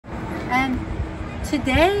And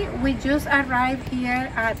today we just arrived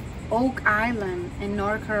here at Oak Island in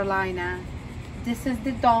North Carolina. This is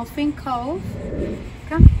the Dolphin Cove.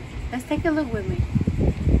 Come, let's take a look with me.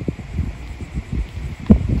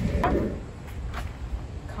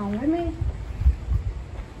 Come with me.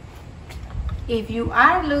 If you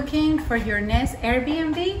are looking for your next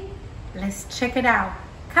Airbnb, let's check it out.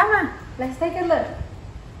 Come on, let's take a look.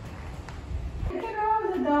 Look at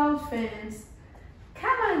all the dolphins.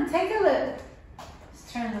 Come on, take a look.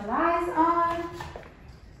 Let's turn the lights on.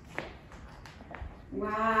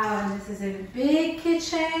 Wow, this is a big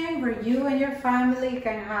kitchen where you and your family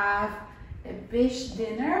can have a beach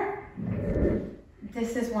dinner.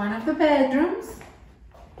 This is one of the bedrooms.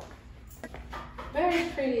 Very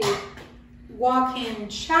pretty walk-in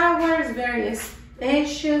showers, very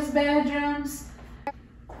spacious bedrooms.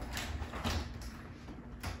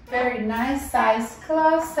 Very nice size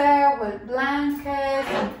closet with blankets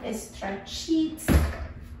and extra sheets.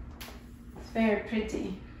 It's very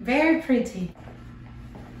pretty, very pretty.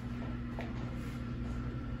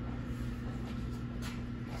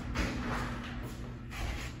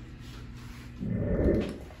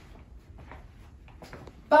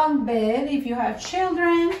 Bunk bed if you have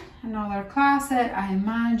children. Another closet, I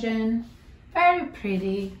imagine. Very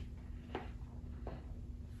pretty.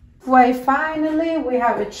 Well, finally, we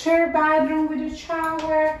have a shared bathroom with a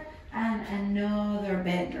shower and another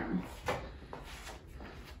bedroom.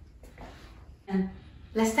 And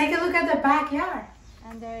let's take a look at the backyard.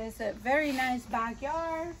 And there is a very nice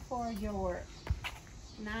backyard for your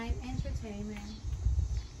night entertainment.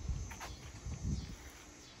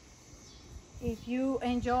 If you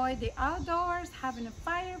enjoy the outdoors, having a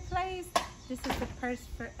fireplace, this is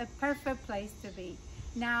a perfect place to be.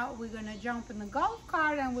 Now we're gonna jump in the golf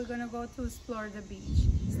cart and we're gonna go to explore the beach.